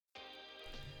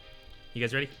You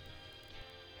guys ready?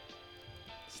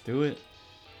 Let's do it.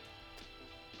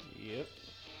 Yep.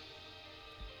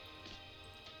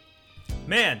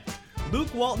 Man,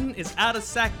 Luke Walton is out of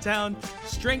Sacktown.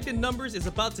 Strength in numbers is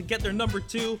about to get their number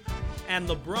 2. And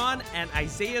LeBron and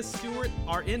Isiah Stewart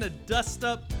are in a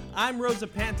dust-up. I'm Rosa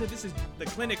Panta. This is the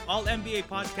Clinic All-NBA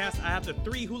podcast. I have the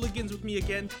 3 hooligans with me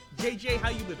again. JJ, how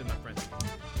you living, my friend?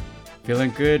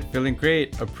 Feeling good, feeling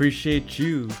great. Appreciate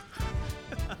you.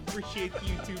 Appreciate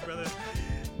you too, brother.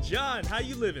 John, how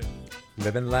you living?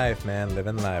 Living life, man.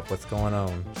 Living life. What's going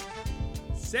on?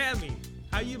 Sammy,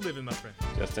 how you living, my friend?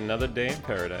 Just another day in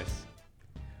paradise.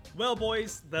 Well,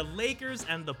 boys, the Lakers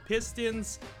and the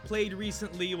Pistons played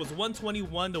recently. It was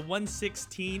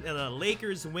 121-116, and the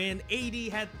Lakers win. AD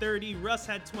had 30, Russ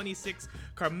had 26,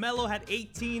 Carmelo had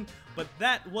 18, but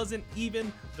that wasn't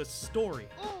even the story.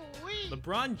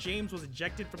 LeBron James was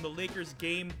ejected from the Lakers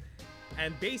game,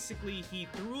 and basically he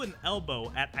threw an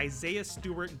elbow at Isiah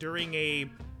Stewart during a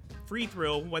free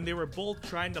throw when they were both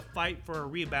trying to fight for a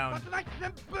rebound.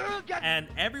 And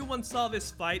everyone saw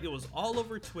this fight. It was all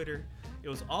over Twitter. It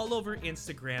was all over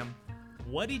Instagram.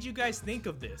 What did you guys think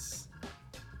of this?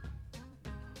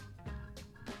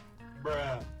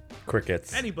 Bruh.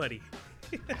 Crickets. Anybody?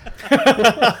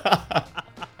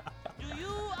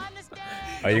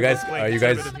 Are you guys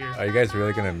Conservative here.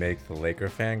 really gonna make the Laker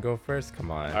fan go first?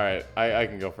 Come on. All right, I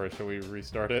can go first. Shall we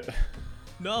restart it?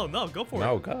 No, go for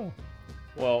No, it. go.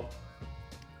 Well,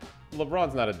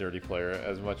 LeBron's not a dirty player,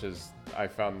 as much as I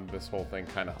found this whole thing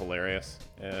kind of hilarious.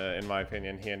 In my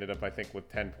opinion, he ended up, I think,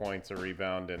 with 10 points, a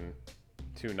rebound, and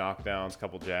 2 knockdowns,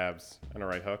 couple jabs, and a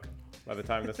right hook by the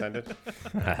time this ended.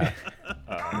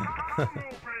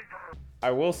 I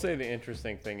will say the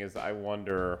interesting thing is I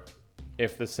wonder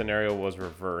if the scenario was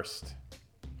reversed,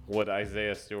 would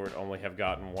Isiah Stewart only have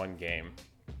gotten 1 game?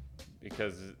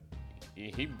 Because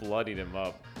he bloodied him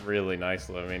up really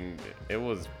nicely. I mean, it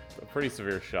was a pretty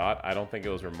severe shot. I don't think it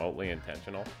was remotely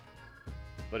intentional,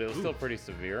 but it was still pretty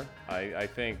severe. I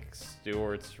think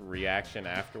Stewart's reaction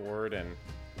afterward and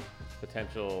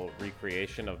potential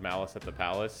recreation of Malice at the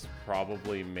Palace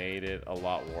probably made it a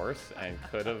lot worse and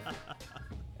could have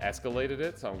escalated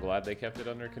it, so I'm glad they kept it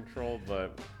under control.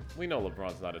 But we know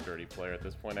LeBron's not a dirty player at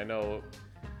this point.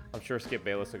 I'm sure Skip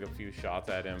Bayless took a few shots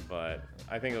at him, but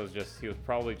I think it was just he was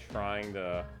probably trying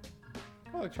to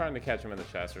catch him in the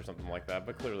chest or something like that,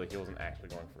 but clearly he wasn't actually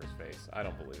going for his face. I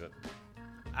don't believe it.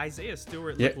 Isiah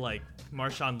Stewart looked like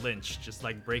Marshawn Lynch, just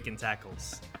like breaking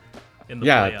tackles in the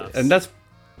Yeah, playoffs. and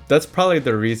that's probably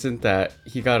the reason that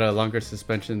he got a longer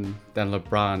suspension than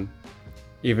LeBron,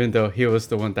 even though he was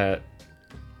the one that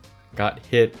got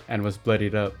hit and was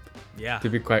bloodied up. Yeah. To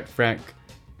be quite frank,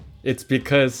 it's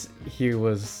because he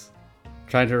was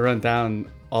trying to run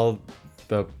down all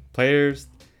the players,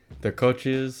 the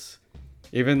coaches,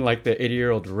 even like the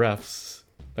 80-year-old refs.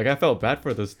 Like, I felt bad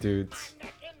for those dudes.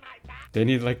 They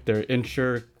need like their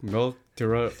insured milk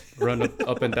to run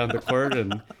up and down the court,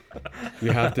 and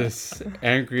you have this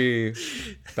angry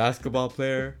basketball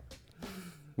player.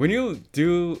 When you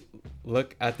do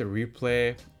look at the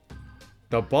replay,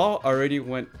 the ball already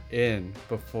went in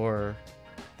before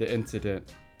the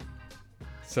incident.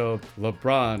 So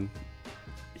LeBron,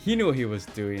 he knew what he was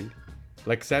doing.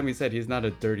 Like Sammy said, he's not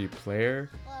a dirty player.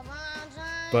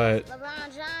 But,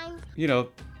 you know,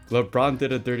 LeBron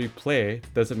did a dirty play.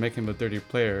 Doesn't make him a dirty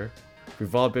player.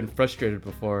 We've all been frustrated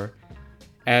before.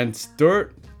 And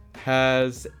Stewart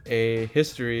has a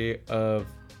history of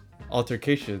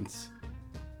altercations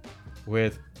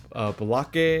with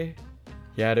Balake.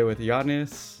 He had it with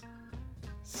Giannis.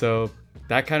 So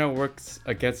that kind of works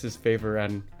against his favor.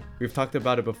 And we've talked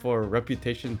about it before.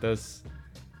 Reputation does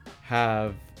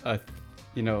have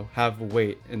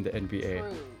weight in the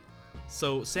NBA.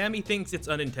 So Sammy thinks it's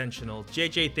unintentional.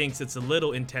 JJ thinks it's a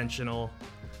little intentional.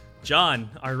 John,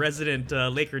 our resident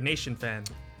Laker Nation fan.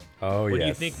 Oh, What yes. do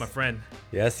you think, my friend?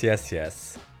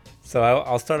 Yes. So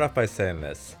I'll start off by saying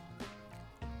this.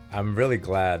 I'm really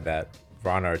glad that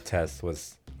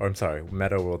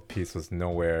Meta World Peace was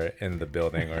nowhere in the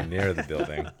building or near the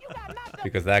building,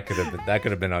 because that could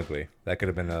have been ugly. That could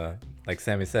have been like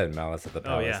Sammy said, Malice at the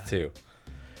Palace too.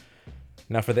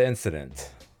 Now for the incident,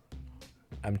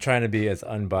 I'm trying to be as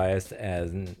unbiased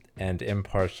and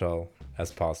impartial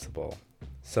as possible.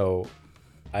 So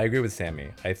I agree with Sammy.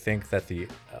 I think that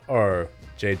or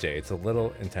JJ, it's a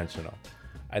little intentional.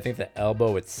 I think the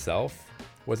elbow itself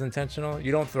was intentional.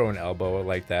 You don't throw an elbow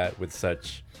like that with so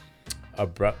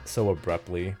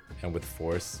abruptly and with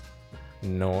force,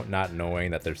 not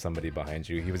knowing that there's somebody behind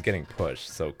you. He was getting pushed,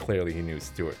 so clearly he knew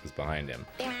Stewart was behind him.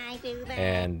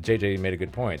 And JJ made a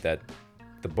good point that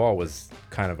the ball was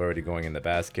kind of already going in the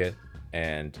basket,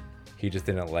 and He just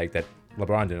didn't like that.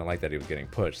 LeBron didn't like that he was getting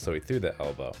pushed, so he threw the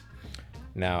elbow.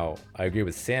 Now, I agree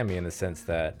with Sammy in the sense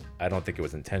that I don't think it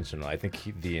was intentional. I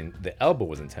think the elbow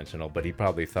was intentional, but he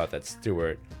probably thought that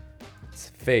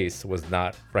Stewart's face was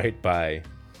not right by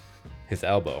his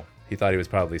elbow. He thought he was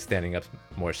probably standing up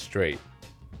more straight.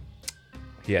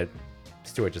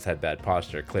 Stewart just had bad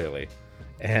posture, clearly.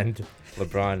 And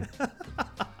LeBron,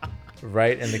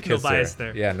 right in the kisser. No bias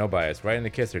there. Yeah, no bias. Right in the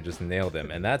kisser, just nailed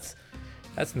him. And that's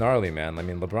gnarly, man. I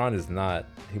mean, LeBron is not,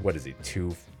 what is he,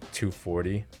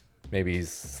 240? Maybe he's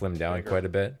slimmed down quite a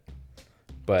bit.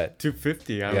 But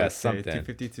 250, I would say. Something.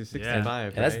 250,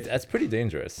 265. And right? that's pretty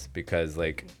dangerous because,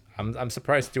 like, I'm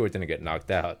surprised Stewart didn't get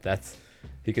knocked out.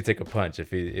 He could take a punch. If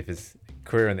his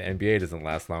career in the NBA doesn't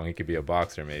last long, he could be a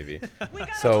boxer maybe.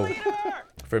 So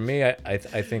for me, I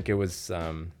think it was,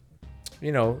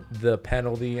 the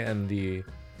penalty and the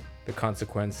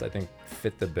consequence, I think,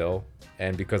 fit the bill.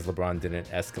 And because LeBron didn't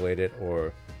escalate it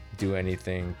or do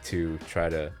anything to try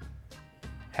to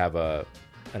have an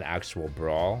actual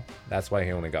brawl, that's why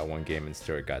he only got 1 game and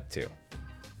Stewart got 2.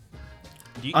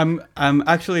 I'm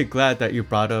actually glad that you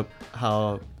brought up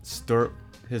how Stewart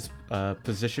his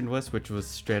position was, which was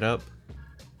straight up.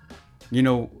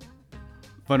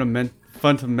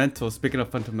 Fundamentals. Speaking of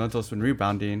fundamentals when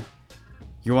rebounding,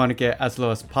 you want to get as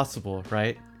low as possible,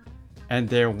 right? And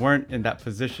they weren't in that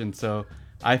position, so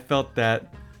I felt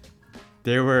that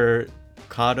they were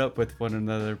caught up with one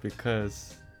another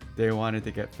because they wanted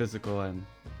to get physical, and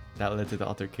that led to the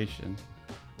altercation.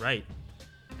 Right.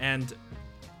 And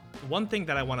one thing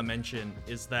that I want to mention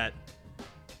is that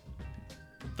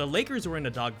the Lakers were in a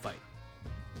dogfight.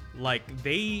 Like,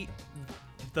 the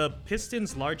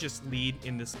Pistons' largest lead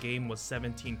in this game was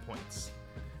 17 points.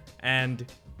 And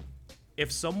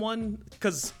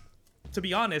because to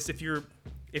be honest, if you're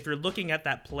looking at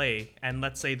that play and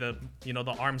let's say the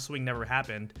arm swing never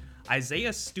happened,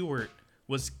 Isiah Stewart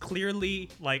was clearly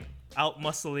like out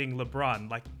muscling LeBron.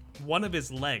 Like, one of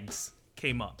his legs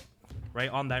came up right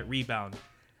on that rebound.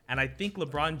 And I think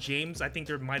LeBron James,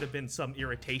 there might have been some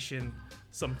irritation,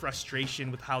 some frustration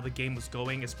with how the game was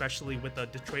going, especially with the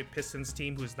Detroit Pistons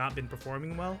team who's not been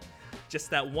performing well. Just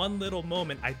that one little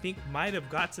moment, I think, might have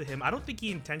got to him. I don't think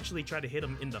he intentionally tried to hit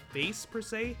him in the face per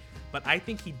se, but I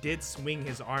think he did swing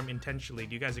his arm intentionally.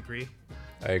 Do you guys agree?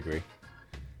 I agree.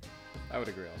 I would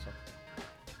agree also.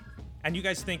 And you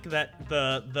guys think that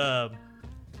the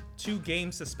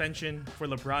 2-game suspension for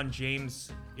LeBron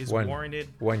James is warranted?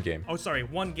 1 game. Oh, sorry,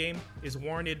 1 game is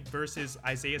warranted versus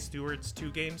Isiah Stewart's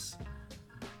 2 games?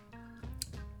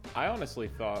 I honestly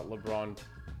thought LeBron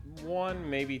 1,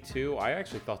 maybe 2. I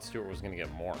actually thought Stewart was going to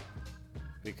get more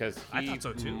because I he thought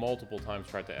so too. Multiple times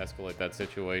tried to escalate that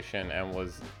situation and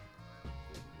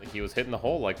he was hitting the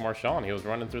hole like Marshawn. He was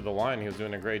running through the line. He was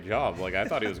doing a great job. Like, I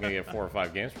thought he was going to get 4 or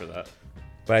 5 games for that.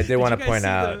 But I did want to point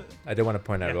out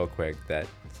Yeah. real quick that,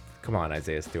 come on,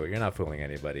 Isiah Stewart, you're not fooling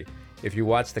anybody. If you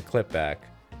watch the clip back,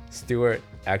 Stewart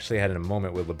actually had a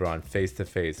moment with LeBron face to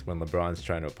face when LeBron's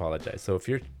trying to apologize. So if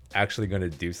you're actually going to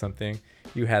do something,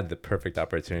 you had the perfect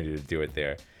opportunity to do it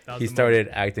there. He started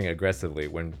acting aggressively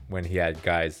when he had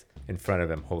guys in front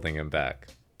of him holding him back.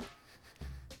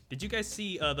 Did you guys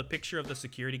see the picture of the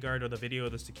security guard or the video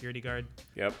of the security guard?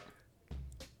 Yep.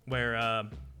 Where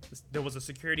there was a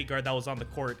security guard that was on the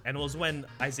court, and it was when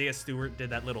Isiah Stewart did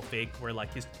that little fake where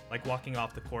like he's like walking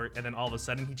off the court, and then all of a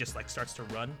sudden he just like starts to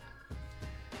run.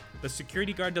 The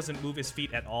security guard doesn't move his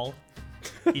feet at all.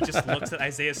 He just looks at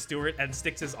Isiah Stewart and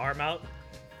sticks his arm out,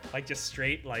 like just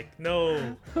straight, like,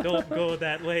 no, don't go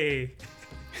that way.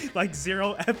 Like,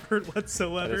 zero effort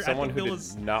whatsoever. As someone who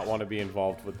did not want to be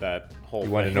involved with that whole You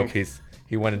want to thing. know peace?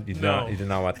 He did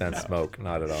not want that smoke,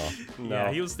 not at all. No.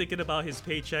 Yeah, he was thinking about his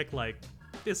paycheck, like,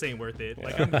 this ain't worth it.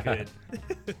 Like, I'm good.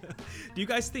 Do you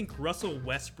guys think Russell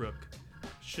Westbrook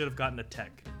should have gotten a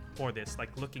tech for this?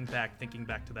 Like, thinking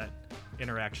back to that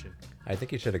interaction. I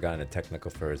think he should have gotten a technical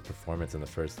for his performance in the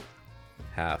first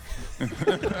half.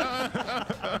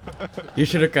 You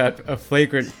should have got a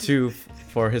flagrant 2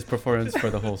 for his performance for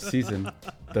the whole season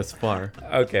thus far.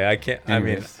 Okay, I can't.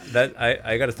 Anyways.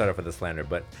 I got to start off with the slander,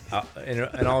 but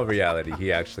in all reality,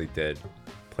 he actually did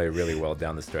play really well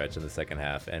down the stretch in the second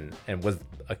half, and was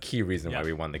a key reason why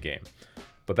we won the game.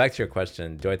 But back to your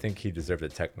question, do I think he deserved a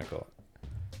technical?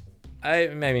 I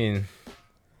mean,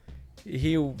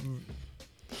 he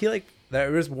like,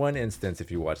 there was one instance, if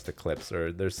you watch the clips,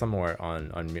 or there's somewhere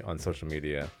on social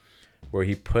media, where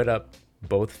he put up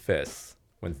both fists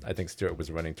when I think Stewart was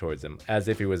running towards him, as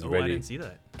if he was I ready, didn't see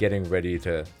that. getting ready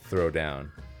to throw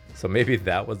down. So maybe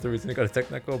that was the reason he got a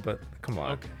technical, but come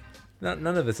on. Okay. None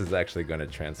of this is actually going to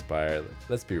transpire.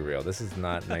 Let's be real. This is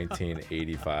not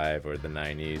 1985 or the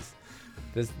 90s.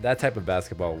 That type of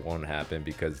basketball won't happen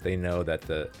because they know that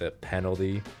the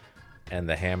penalty and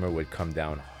the hammer would come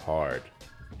down hard,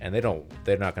 and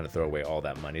they're not going to throw away all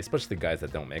that money, especially guys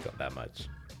that don't make that much.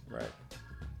 Right.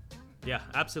 Yeah,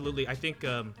 absolutely. I think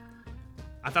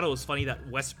I thought it was funny that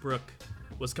Westbrook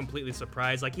was completely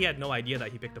surprised. Like, he had no idea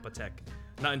that he picked up a tech,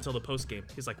 not until the post game.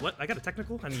 He's like, "What? I got a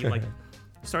technical?" And he like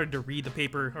started to read the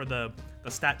paper or the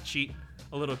stat sheet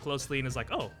a little closely, and is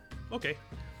like, "Oh, okay."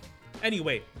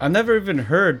 Anyway, I've never even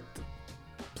heard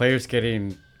players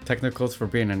getting technicals for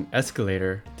being an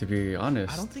escalator, to be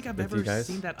honest. I don't think I've with you ever guys.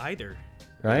 seen that either.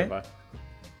 Right? Bye.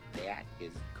 That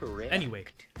is correct. Anyway,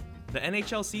 the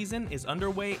NHL season is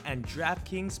underway, and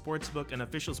DraftKings Sportsbook, an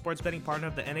official sports betting partner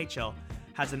of the NHL,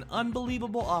 has an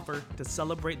unbelievable offer to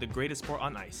celebrate the greatest sport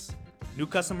on ice. New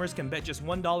customers can bet just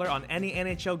 $1 on any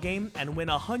NHL game and win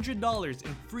 $100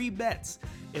 in free bets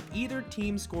if either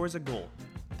team scores a goal.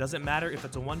 Doesn't matter if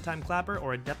it's a one-time clapper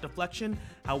or a depth deflection,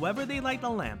 however they light the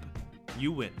lamp,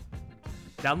 you win.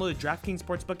 Download the DraftKings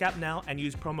Sportsbook app now and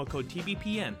use promo code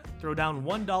TBPN. Throw down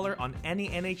 $1 on any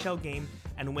NHL game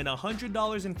and win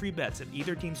 $100 in free bets if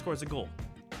either team scores a goal.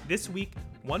 This week,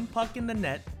 one puck in the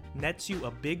net nets you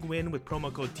a big win with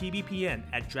promo code TBPN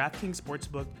at DraftKings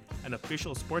Sportsbook, an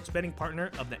official sports betting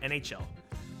partner of the NHL.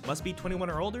 Must be 21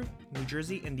 or older, New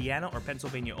Jersey, Indiana, or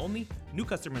Pennsylvania only, new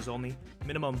customers only,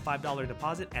 minimum $5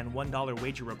 deposit and $1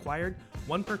 wager required,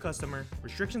 one per customer,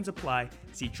 restrictions apply,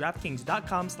 see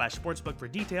DraftKings.com/sportsbook for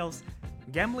details.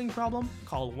 Gambling problem?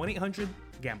 Call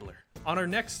 1-800-GAMBLER. On our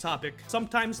next topic,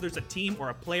 sometimes there's a team or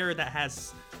a player that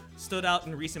has stood out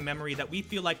in recent memory that we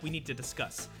feel like we need to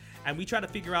discuss. And we try to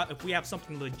figure out if we have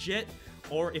something legit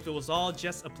or if it was all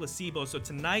just a placebo. So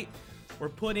tonight, we're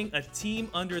putting a team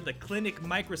under the clinic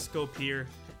microscope here,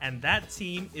 and that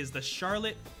team is the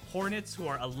Charlotte Hornets, who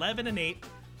are 11-8,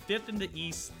 5th in the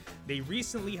East. They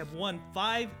recently have won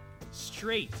 5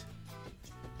 straight.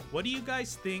 What do you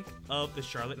guys think of the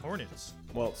Charlotte Hornets?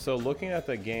 Well, so looking at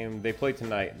the game, they played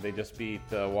tonight. They just beat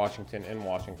Washington in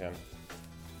Washington.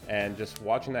 And just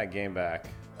watching that game back,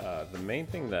 the main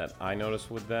thing that I noticed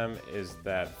with them is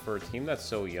that for a team that's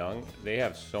so young, they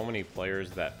have so many players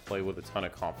that play with a ton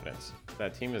of confidence.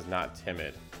 That team is not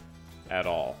timid at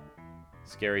all.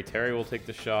 Scary Terry will take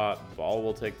the shot, Ball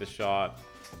will take the shot,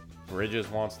 Bridges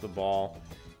wants the ball,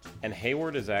 and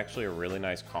Hayward is actually a really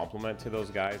nice complement to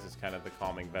those guys. It's kind of the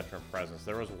calming veteran presence.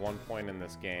 There was one point in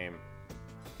this game,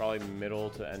 probably middle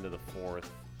to end of the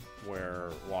fourth, where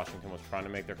Washington was trying to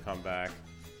make their comeback.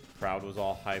 Crowd was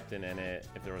all hyped in it.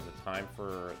 If there was a time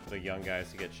for the young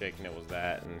guys to get shaken, it was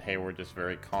that. And Hayward just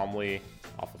very calmly,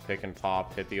 off a pick and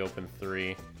pop, hit the open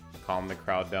three, calmed the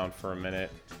crowd down for a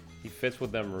minute. He fits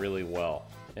with them really well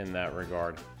in that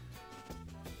regard.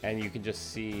 And you can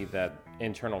just see that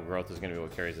internal growth is going to be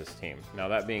what carries this team. Now,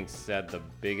 that being said, the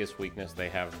biggest weakness they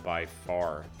have by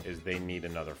far is they need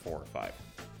another 4 or 5.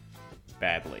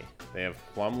 Badly. They have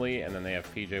Plumlee, and then they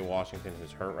have PJ Washington,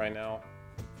 who's hurt right now.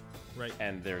 Right.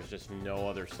 And there's just no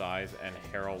other size, and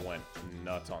Harrell went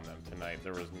nuts on them tonight.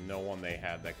 There was no one they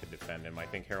had that could defend him. I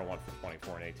think Harrell went for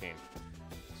 24 and 18.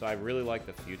 So I really like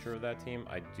the future of that team.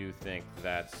 I do think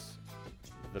that's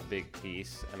the big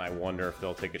piece, and I wonder if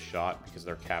they'll take a shot because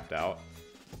they're capped out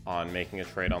on making a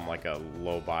trade on like a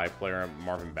low buy player.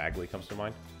 Marvin Bagley comes to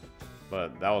mind.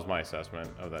 But that was my assessment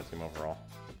of that team overall.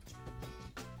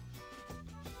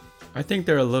 I think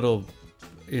they're a little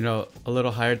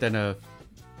higher than a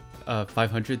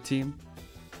 500 team.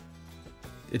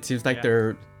 It seems like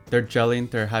they're gelling,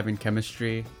 they're having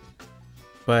chemistry,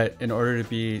 but in order to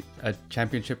be a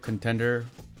championship contender,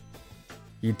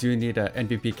 you do need an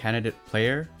MVP candidate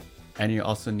player, and you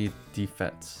also need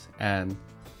defense. And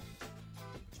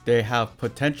they have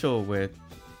potential with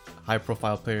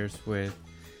high-profile players, with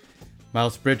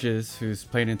Miles Bridges, who's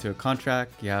playing into a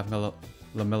contract. You have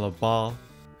LaMelo Ball,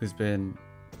 who's been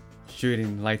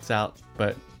shooting lights out,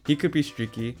 but he could be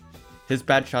streaky. His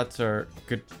bad shots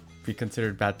could be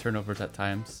considered bad turnovers at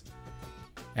times,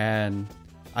 and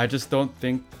I just don't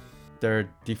think their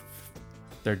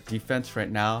defense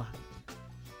right now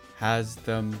has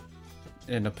them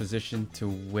in a position to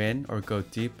win or go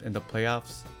deep in the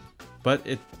playoffs. But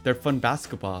they're fun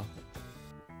basketball,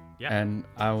 and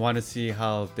I want to see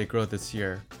how they grow this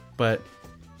year. But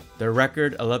their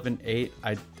record 11-8,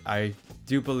 I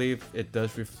do believe it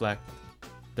does reflect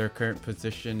their current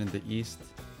position in the East.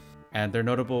 And their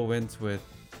notable wins with,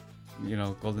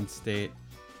 Golden State,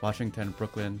 Washington,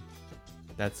 Brooklyn,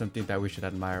 that's something that we should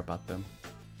admire about them.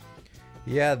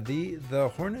 Yeah, the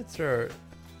Hornets are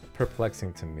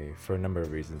perplexing to me for a number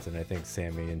of reasons, and I think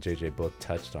Sammy and JJ both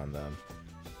touched on them,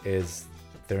 is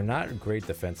they're not great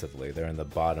defensively. They're in the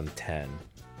bottom 10.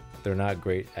 They're not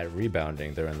great at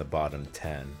rebounding. They're in the bottom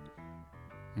 10.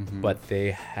 But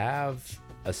they have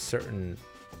a certain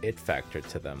it factor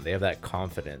to them. They have that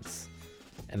confidence,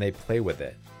 and they play with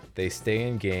it. They stay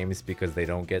in games because they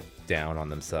don't get down on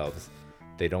themselves.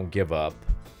 They don't give up.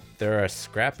 They're a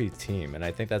scrappy team, and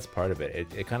I think that's part of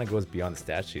it. It kind of goes beyond the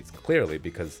stat sheets, clearly,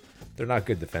 because they're not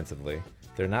good defensively.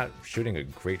 They're not shooting a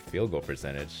great field goal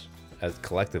percentage as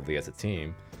collectively as a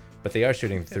team, but they are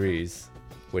shooting threes,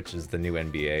 which is the new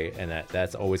NBA, and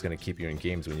that's always going to keep you in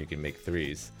games when you can make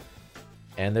threes.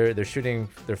 And they're shooting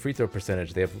their free throw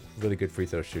percentage. They have really good free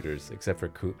throw shooters, except for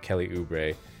Kelly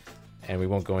Oubre. And we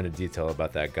won't go into detail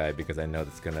about that guy because I know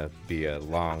that's going to be a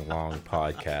long, long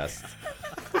podcast.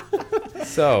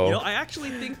 So, I actually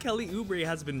think Kelly Oubre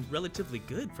has been relatively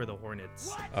good for the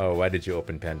Hornets. Oh, why did you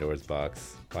open Pandora's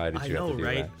box? Why did you have to do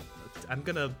right? that? I'm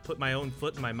going to put my own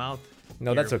foot in my mouth.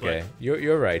 No, that's okay.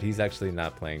 You're right. He's actually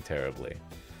not playing terribly.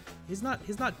 He's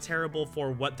not terrible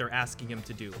for what they're asking him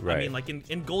to do. Right. I mean, like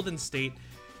in Golden State,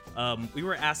 we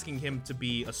were asking him to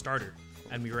be a starter,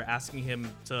 and we were asking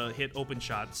him to hit open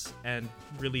shots and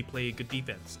really play good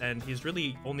defense. And he's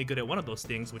really only good at one of those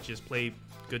things, which is play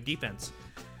good defense.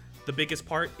 The biggest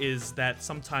part is that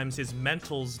sometimes his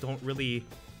mentals don't really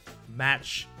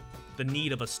match the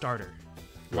need of a starter.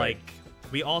 Right. Like,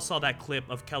 we all saw that clip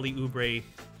of Kelly Oubre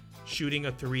shooting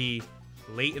a three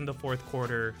late in the fourth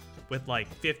quarter with like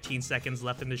 15 seconds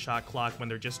left in the shot clock when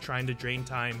they're just trying to drain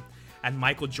time, and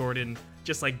Michael Jordan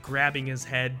just like grabbing his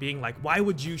head, being like, why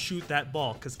would you shoot that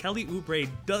ball? Because Kelly Oubre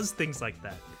does things like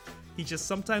that.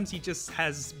 Sometimes he just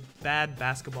has bad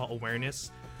basketball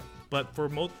awareness, but for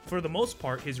the most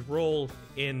part, his role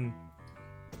in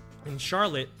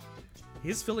Charlotte,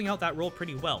 he's filling out that role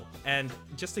pretty well. And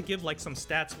just to give like some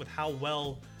stats with how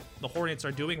well the Hornets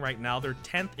are doing right now, they're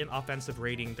 10th in offensive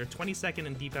rating. They're 22nd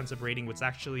in defensive rating, which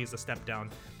actually is a step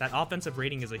down. That offensive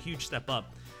rating is a huge step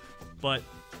up. But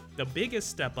the biggest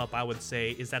step up, I would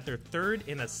say, is that they're third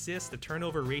in assists, the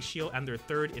turnover ratio, and they're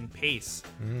third in pace.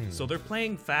 So they're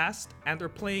playing fast, and they're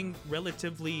playing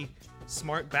relatively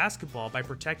smart basketball by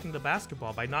protecting the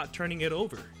basketball, by not turning it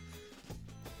over.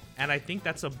 And I think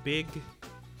that's a big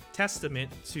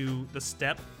testament to the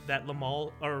step that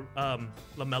LaMelo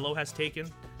has taken.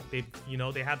 They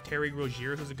have Terry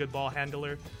Rozier, who's a good ball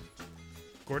handler.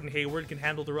 Gordon Hayward can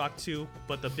handle the rock too.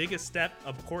 But the biggest step,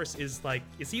 of course, is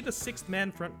he the sixth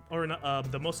man front or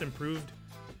the most improved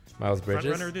Miles Bridges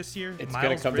front runner this year? It's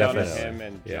going to come down to Bridges. him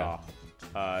and Yeah.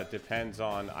 Ja. Depends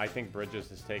on. I think Bridges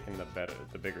has taken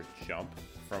the bigger jump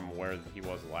from where he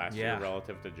was last year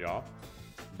relative to Ja.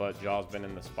 But Ja's been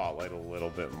in the spotlight a little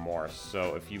bit more.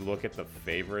 So if you look at the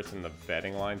favorites and the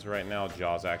betting lines right now,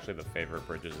 Ja's actually the favorite.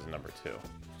 Bridges is number 2.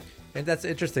 And that's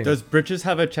interesting. Does Bridges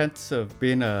have a chance of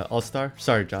being an all-star?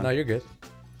 Sorry, John. No, you're good.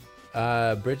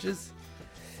 Bridges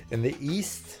in the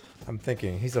East. I'm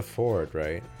thinking he's a forward,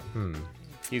 right?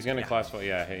 He's going to classify.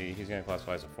 Yeah, he's going to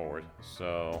classify as a forward.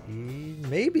 So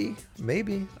Maybe.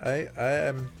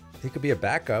 He could be a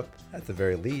backup at the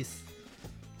very least.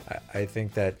 I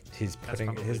think that he's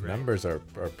putting his right. numbers are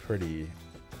pretty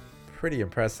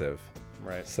impressive.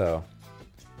 right. So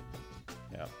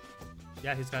Yeah.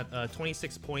 Yeah, he's got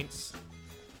 26 points.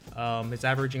 He's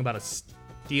averaging about a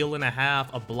steal and a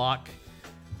half, a block,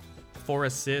 4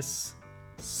 assists,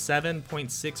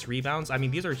 7.6 rebounds. I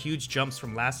mean, these are huge jumps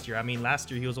from last year. I mean, last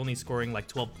year he was only scoring like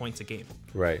 12 points a game.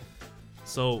 right.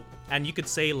 So, and you could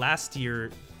say last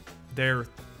year their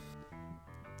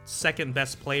second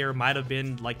best player might have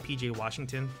been like PJ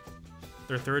Washington.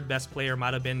 Their third best player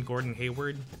might have been Gordon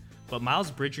Hayward. But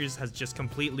Miles Bridges has just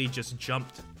completely just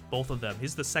jumped both of them.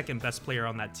 He's the second best player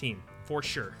on that team, for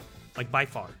sure. Like, by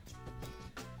far.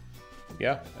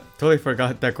 Yeah. Totally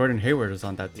forgot that Gordon Hayward is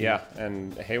on that team. Yeah,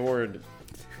 and Hayward,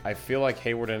 I feel like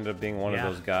Hayward ended up being one of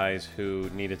those guys who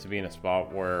needed to be in a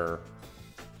spot where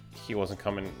he wasn't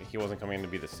coming in to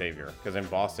be the savior. Because in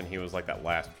Boston, he was like that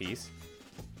last piece.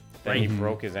 Then he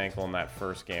broke his ankle in that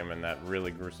first game and that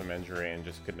really gruesome injury and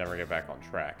just could never get back on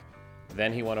track.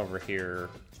 Then he went over here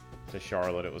to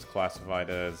Charlotte. It was classified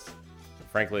as,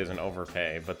 frankly, as an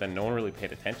overpay, but then no one really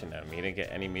paid attention to him. He didn't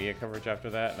get any media coverage after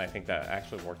that, and I think that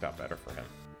actually worked out better for him.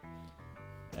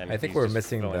 And I think he's we're just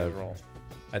missing filling the. his role.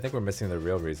 I think we're missing the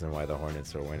real reason why the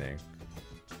Hornets are winning.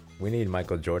 We need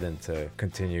Michael Jordan to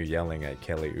continue yelling at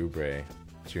Kelly Oubre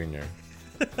Jr. every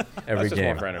That's just game.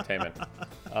 more for entertainment.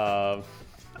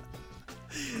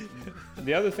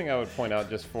 The other thing I would point out,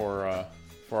 just for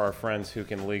our friends who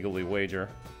can legally wager,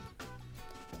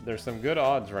 there's some good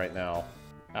odds right now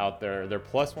out there. They're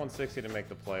plus 160 to make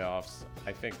the playoffs.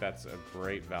 I think that's a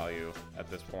great value at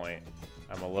this point.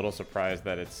 I'm a little surprised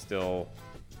that it's still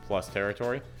plus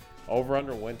territory. Over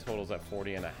under win totals at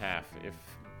 40.5. If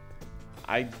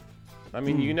I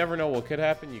mean, you never know what could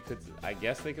happen. I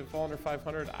guess they could fall under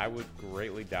 500. I would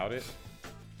greatly doubt it.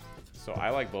 So I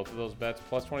like both of those bets.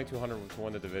 Plus 2,200 to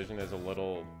win the division is a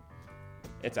little.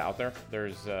 It's out there.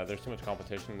 There's too much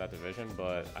competition in that division,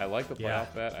 but I like the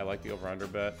playoff bet. I like the over under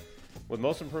bet. With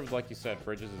most improved, like you said,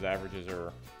 Bridges' averages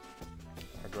are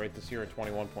great this year at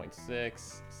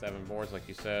 21.6, 7 boards, like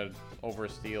you said, over a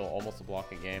steal, almost a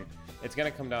block a game. It's going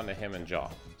to come down to him and Ja.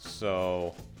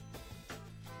 So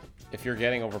if you're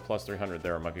getting over plus 300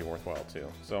 there, it might be worthwhile too.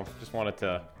 So just wanted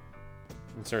to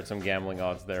insert some gambling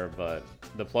odds there, but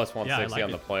the plus 160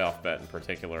 on the playoff bet in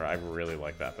particular, I really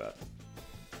like that bet.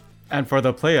 And for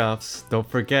the playoffs, don't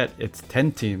forget it's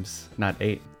 10 teams, not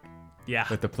 8. Yeah.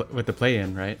 With the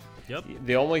play-in, right? Yep.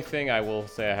 The only thing I will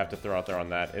say I have to throw out there on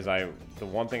that is the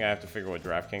one thing I have to figure with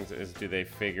DraftKings is, do they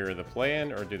figure the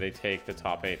play-in or do they take the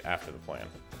top 8 after the play-in?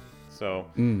 So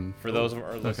for those of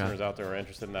our listeners out there who are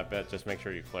interested in that bet, just make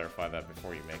sure you clarify that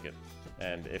before you make it.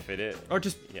 And if it is, or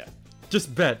just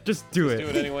bet, just do it. Do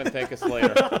it anyway and thank us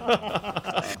later.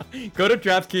 Go to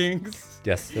DraftKings.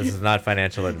 Yes, this is not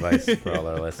financial advice for all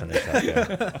our listeners out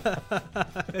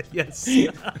there. Yes.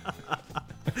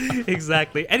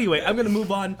 Exactly. Anyway, I'm going to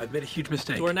move on. I've made a huge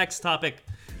mistake. To our next topic.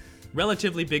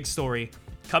 Relatively big story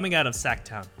coming out of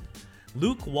Sacktown.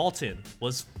 Luke Walton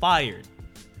was fired.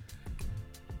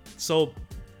 So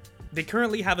they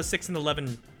currently have a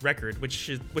 6-11 record,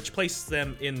 which places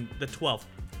them in the 12th,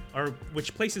 or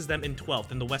which places them in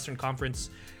 12th in the Western Conference.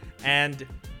 And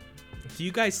do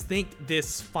you guys think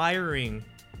this firing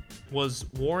was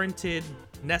warranted,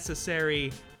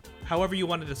 necessary, however you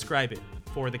want to describe it,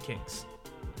 for the Kings?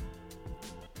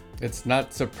 It's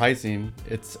not surprising.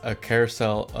 It's a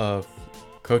carousel of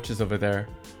coaches over there.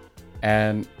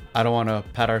 And I don't want to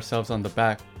pat ourselves on the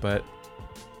back, but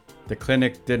the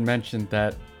clinic did mention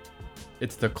that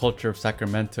it's the culture of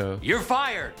Sacramento. You're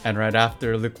fired! And right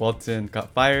after Luke Walton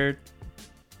got fired,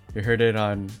 you heard it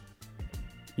on,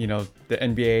 the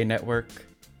NBA network.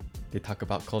 They talk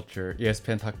about culture.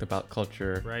 ESPN talked about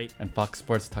culture. Right. And Fox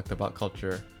Sports talked about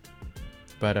culture.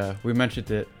 But we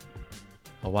mentioned it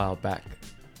a while back.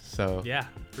 So yeah,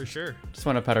 for sure. Just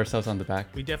want to pat ourselves on the back.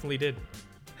 We definitely did.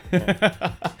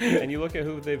 And you look at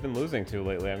who they've been losing to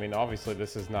lately. I mean, obviously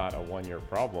this is not a one-year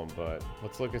problem, but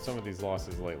let's look at some of these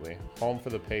losses lately. Home for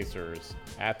the Pacers,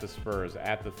 at the Spurs,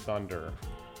 at the Thunder,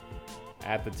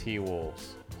 at the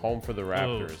T-Wolves, home for the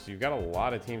Raptors. You've got a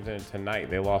lot of teams in it tonight.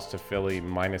 They lost to Philly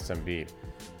minus Embiid.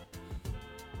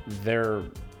 They're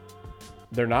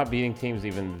not beating teams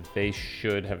even they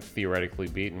should have theoretically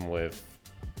beaten with.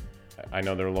 I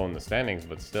know they're low in the standings,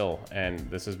 but still. And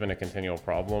this has been a continual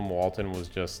problem. Walton was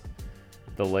just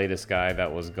the latest guy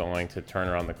that was going to turn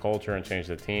around the culture and change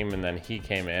the team. And then he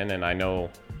came in, and I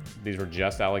know these were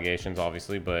just allegations,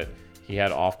 obviously, but he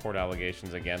had off-court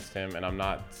allegations against him. And I'm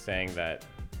not saying that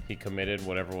he committed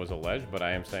whatever was alleged, but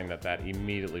I am saying that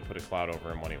immediately put a cloud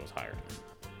over him when he was hired.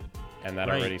 And that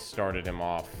already started him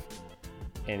off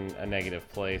in a negative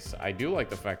place. I do like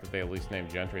the fact that they at least named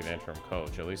Gentry the interim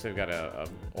coach. At least they've got a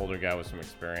older guy with some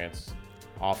experience,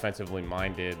 offensively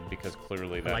minded, because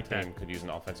clearly that team could use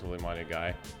an offensively minded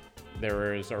guy.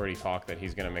 There is already talk that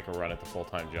he's going to make a run at the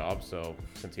full-time job, so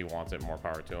since he wants it, more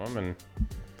power to him, and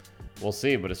we'll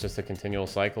see. But it's just a continual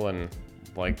cycle, and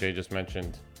like Jay just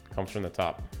mentioned, comes from the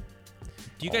top.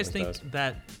 Do you guys think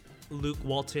that Luke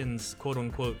Walton's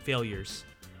quote-unquote failures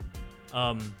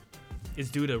is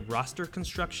due to roster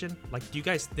construction? Like, do you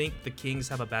guys think the Kings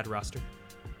have a bad roster?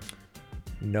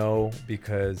 No,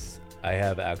 because I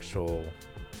have actual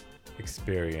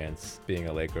experience being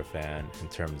a Laker fan in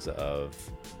terms of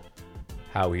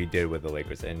how he did with the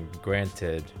Lakers. And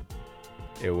granted,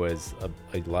 it was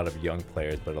a lot of young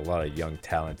players, but a lot of young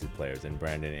talented players in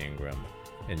Brandon Ingram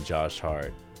and Josh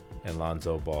Hart and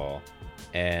Lonzo Ball.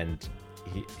 And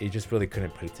he just really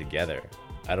couldn't put it together.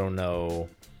 I don't know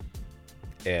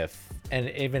if, and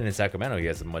even in Sacramento, he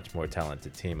has a much more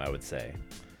talented team, I would say,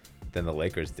 than the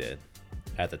Lakers did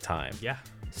at the time. Yeah.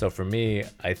 So for me,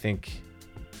 I think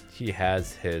he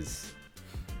has his,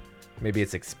 maybe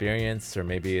it's experience, or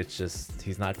maybe it's just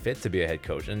he's not fit to be a head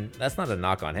coach. And that's not a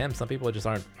knock on him. Some people just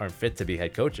aren't fit to be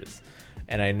head coaches.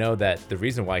 And I know that the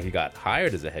reason why he got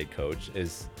hired as a head coach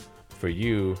is for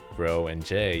you, Bro, and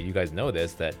Jay. You guys know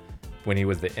this, that when he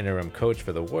was the interim coach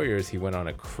for the Warriors, he went on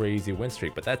a crazy win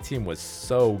streak, but that team was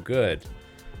so good.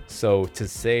 So to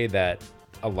say that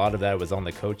a lot of that was on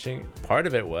the coaching, part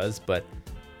of it was, but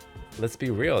let's be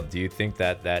real. Do you think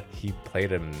that he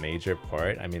played a major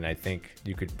part? I mean, I think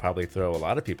you could probably throw a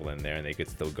lot of people in there and they could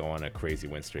still go on a crazy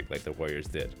win streak like the Warriors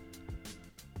did.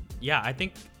 Yeah, I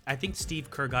think Steve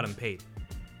Kerr got him paid.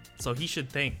 So he should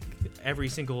thank every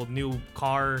single new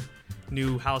car,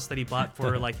 new house that he bought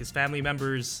for like his family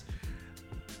members.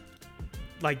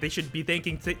 Like they should be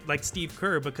thanking like Steve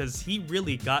Kerr because he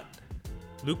really got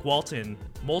Luke Walton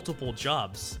multiple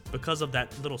jobs because of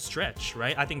that little stretch,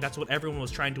 right? I think that's what everyone was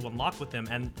trying to unlock with him.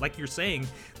 And like you're saying,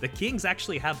 the Kings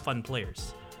actually have fun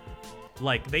players.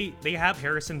 Like they have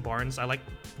Harrison Barnes. I like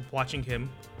watching him.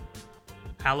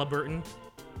 Halliburton,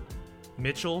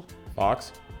 Mitchell,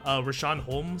 Fox, Rashawn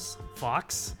Holmes,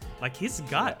 Fox. Like he's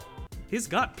got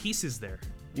pieces there.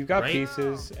 You've got right?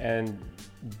 pieces, and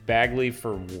Bagley,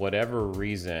 for whatever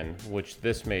reason, which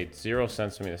this made zero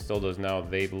sense to me, it still does now,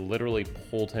 they literally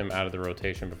pulled him out of the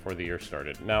rotation before the year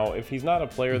started. Now, if he's not a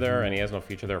player there and he has no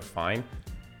future there, fine.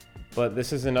 But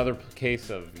this is another case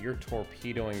of you're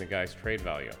torpedoing the guy's trade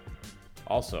value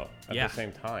also at the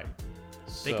same time.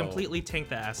 They completely tanked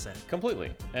the asset.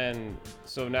 Completely. And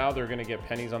so now they're going to get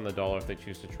pennies on the dollar if they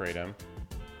choose to trade him.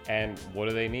 And what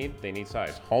do they need? They need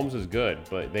size. Holmes is good,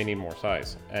 but they need more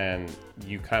size. And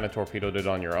you kind of torpedoed it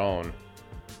on your own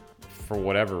for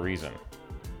whatever reason.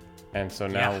 And so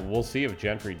now we'll see if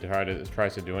Gentry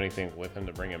tries to do anything with him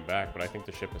to bring him back. But I think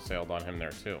the ship has sailed on him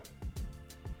there too.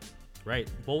 Right.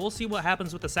 Well, we'll see what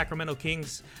happens with the Sacramento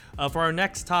Kings. For our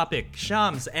next topic,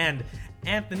 Shams and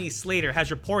Anthony Slater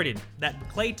has reported that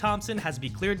Klay Thompson has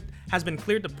been cleared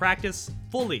to practice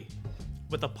fully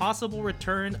with a possible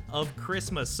return of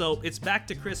Christmas. So it's back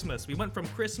to Christmas. We went from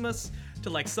Christmas to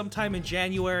like sometime in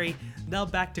January, now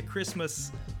back to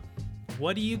Christmas.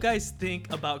 What do you guys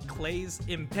think about Klay's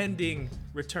impending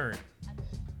return?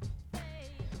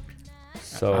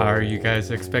 So are you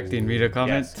guys expecting me to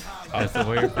comment as a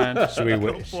Warrior fan? Should we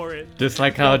Go for it. Just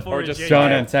like how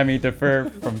John and Sammy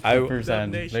differ from Clippers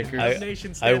and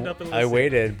Lakers. I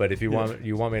waited, but if you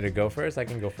want me to go first, I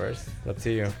can go first. Up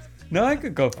to you. No, I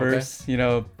could go first. Okay. You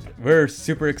know, we're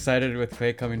super excited with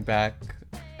Klay coming back.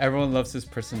 Everyone loves his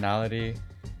personality.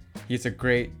 He's a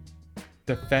great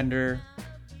defender.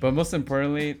 But most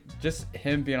importantly, just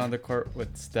him being on the court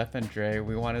with Steph and Dre.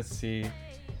 We want to see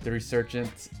the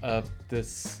resurgence of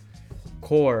this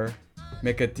core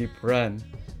make a deep run.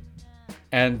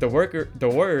 And the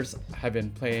Warriors have been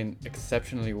playing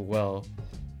exceptionally well.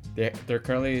 They're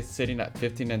currently sitting at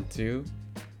 15-2.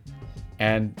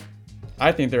 And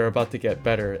I think they're about to get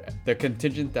better. The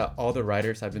contingent that all the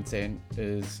writers have been saying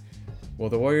is, will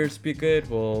the Warriors be good?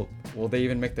 Will they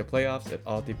even make the playoffs? It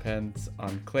all depends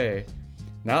on Klay.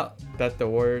 Now that the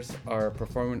Warriors are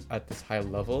performing at this high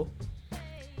level,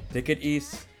 they could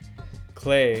ease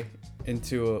Klay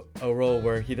into a role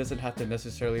where he doesn't have to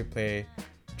necessarily play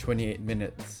 28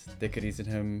 minutes. They could ease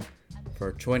him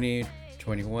for 20,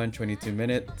 21, 22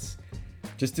 minutes.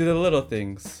 Just do the little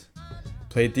things.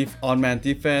 Play on-man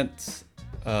defense,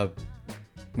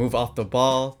 move off the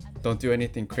ball, don't do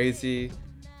anything crazy,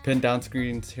 pin down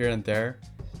screens here and there.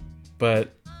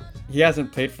 But he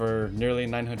hasn't played for nearly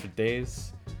 900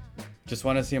 days. Just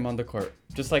want to see him on the court.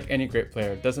 Just like any great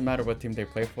player. Doesn't matter what team they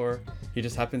play for. He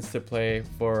just happens to play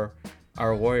for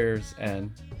our Warriors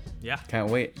and can't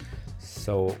wait.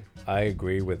 So I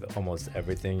agree with almost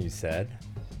everything you said.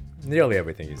 Nearly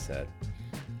everything you said.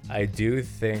 I do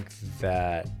think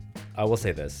that, I will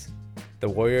say this. The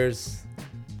Warriors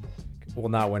will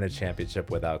not win a championship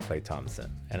without Klay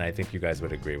Thompson. And I think you guys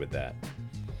would agree with that.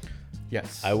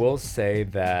 Yes. I will say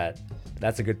that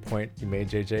that's a good point you made,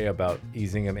 JJ, about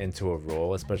easing him into a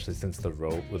role, especially since the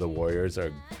Warriors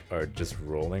are just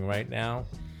rolling right now.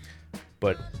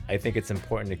 But I think it's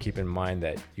important to keep in mind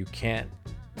that you can't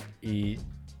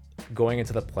going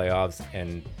into the playoffs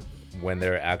and when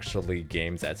there are actually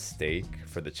games at stake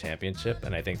for the championship,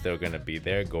 and I think they're going to be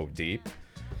there, go deep.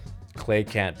 Klay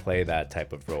can't play that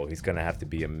type of role. He's going to have to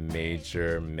be a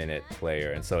major minute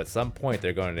player. And so at some point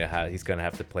he's going to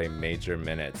have to play major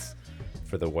minutes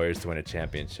for the Warriors to win a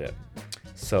championship.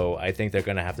 So I think they're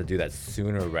going to have to do that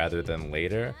sooner rather than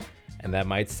later. And that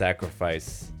might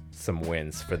sacrifice some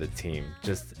wins for the team,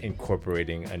 just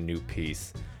incorporating a new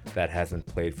piece that hasn't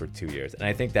played for 2 years. And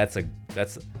I think that's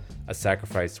a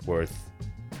sacrifice worth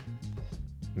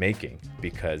making,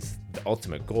 because the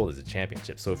ultimate goal is a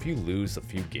championship. So if you lose a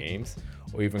few games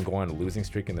or even go on a losing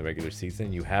streak in the regular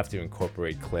season, you have to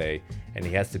incorporate Klay, and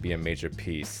he has to be a major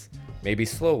piece. Maybe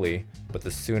slowly, but the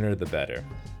sooner the better.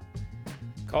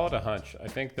 Call it a hunch. I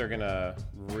think they're going to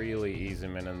really ease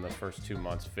him in the first 2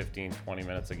 months, 15, 20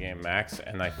 minutes a game max,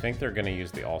 and I think they're going to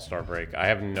use the All-Star break. I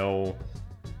have no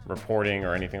reporting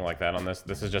or anything like that on this.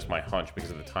 This is just my hunch because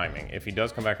of the timing. If he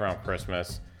does come back around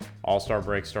Christmas, All-Star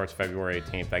break starts February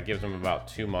 18th. That gives him about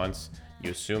 2 months. You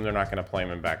assume they're not going to play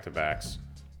him in back-to-backs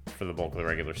for the bulk of the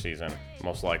regular season,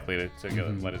 most likely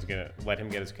to let him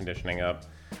get his conditioning up.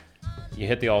 You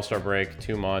hit the All-Star break,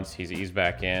 2 months, he's eased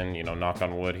back in, knock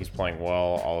on wood, he's playing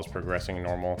well, all is progressing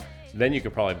normal. Then you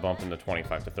could probably bump him to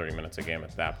 25 to 30 minutes a game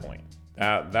at that point.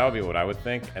 That would be what I would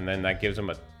think, and then that gives him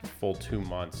a full 2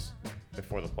 months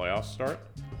before the playoffs start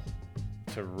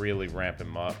to really ramp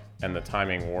him up. And the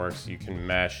timing works. You can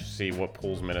mesh, see what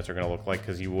Poole's minutes are going to look like,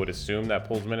 because you would assume that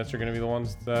Poole's minutes are going to be the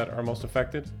ones that are most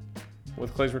affected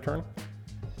with Klay's return.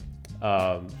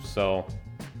 So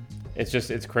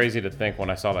it's crazy to think when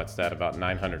I saw that stat about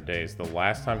 900 days. The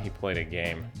last time he played a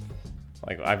game,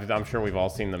 like I'm sure we've all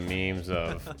seen the memes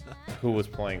of who was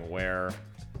playing where.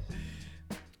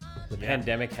 The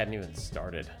pandemic hadn't even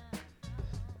started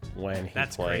when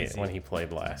he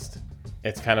played last.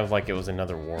 It's kind of like it was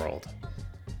another world.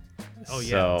 Oh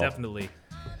yeah, definitely.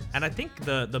 And I think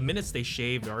the minutes they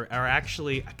shaved are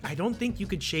actually, I don't think you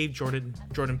could shave Jordan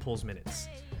Poole's minutes.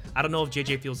 I don't know if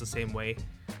JJ feels the same way.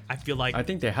 I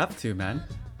think they have to, man.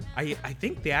 I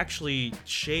think they actually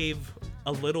shave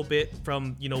a little bit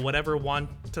from, whatever Juan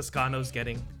Toscano's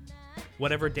getting,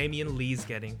 whatever Damian Lee's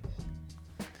getting,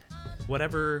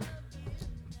 whatever,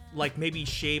 like maybe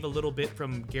shave a little bit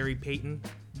from Gary Payton.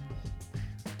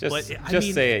 Just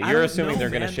say it. You're assuming they're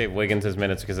going to shave Wiggins'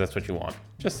 minutes because that's what you want.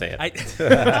 Just say it.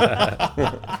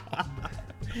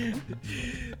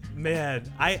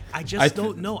 Man, I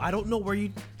don't know. I don't know where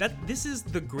this is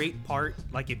the great part,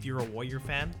 like if you're a Warrior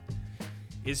fan,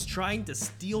 is trying to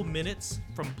steal minutes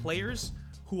from players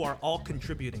who are all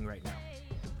contributing right now.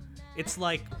 It's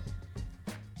like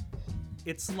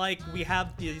we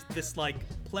have this like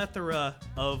plethora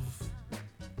of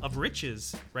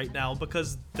riches right now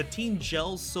because the team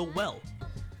gels so well.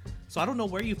 So I don't know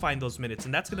where you find those minutes,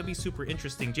 and that's going to be super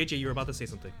interesting. JJ, you were about to say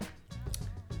something.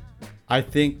 I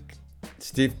think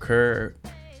Steve Kerr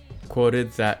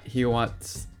quoted that he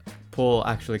wants Poole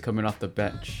actually coming off the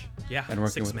bench and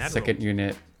working with the second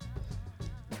unit.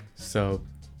 So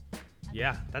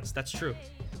yeah, that's true.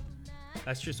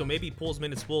 That's true. So maybe Poole's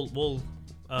minutes will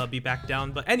be back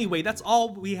down. But anyway, that's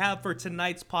all we have for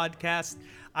tonight's podcast.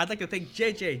 I'd like to thank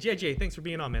JJ. JJ, thanks for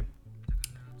being on, man.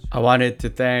 I wanted to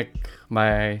thank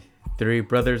my 3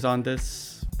 brothers on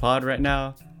this pod right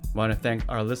now. I want to thank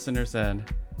our listeners and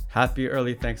happy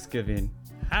early Thanksgiving.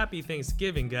 Happy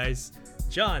Thanksgiving, guys.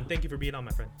 John, thank you for being on,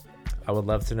 my friend. I would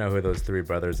love to know who those 3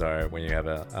 brothers are when you have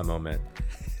a moment.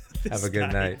 Have a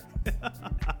good night.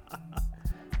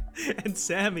 And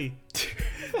Sammy,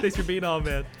 thanks for being on,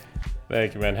 man.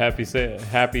 Thank you, man.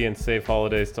 Happy and safe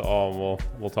holidays to all, and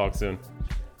we'll talk soon.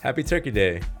 Happy Turkey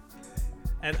Day.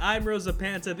 And I'm Rosa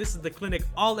Panta. This is the Clinic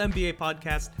All NBA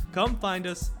podcast. Come find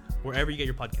us wherever you get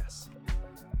your podcasts.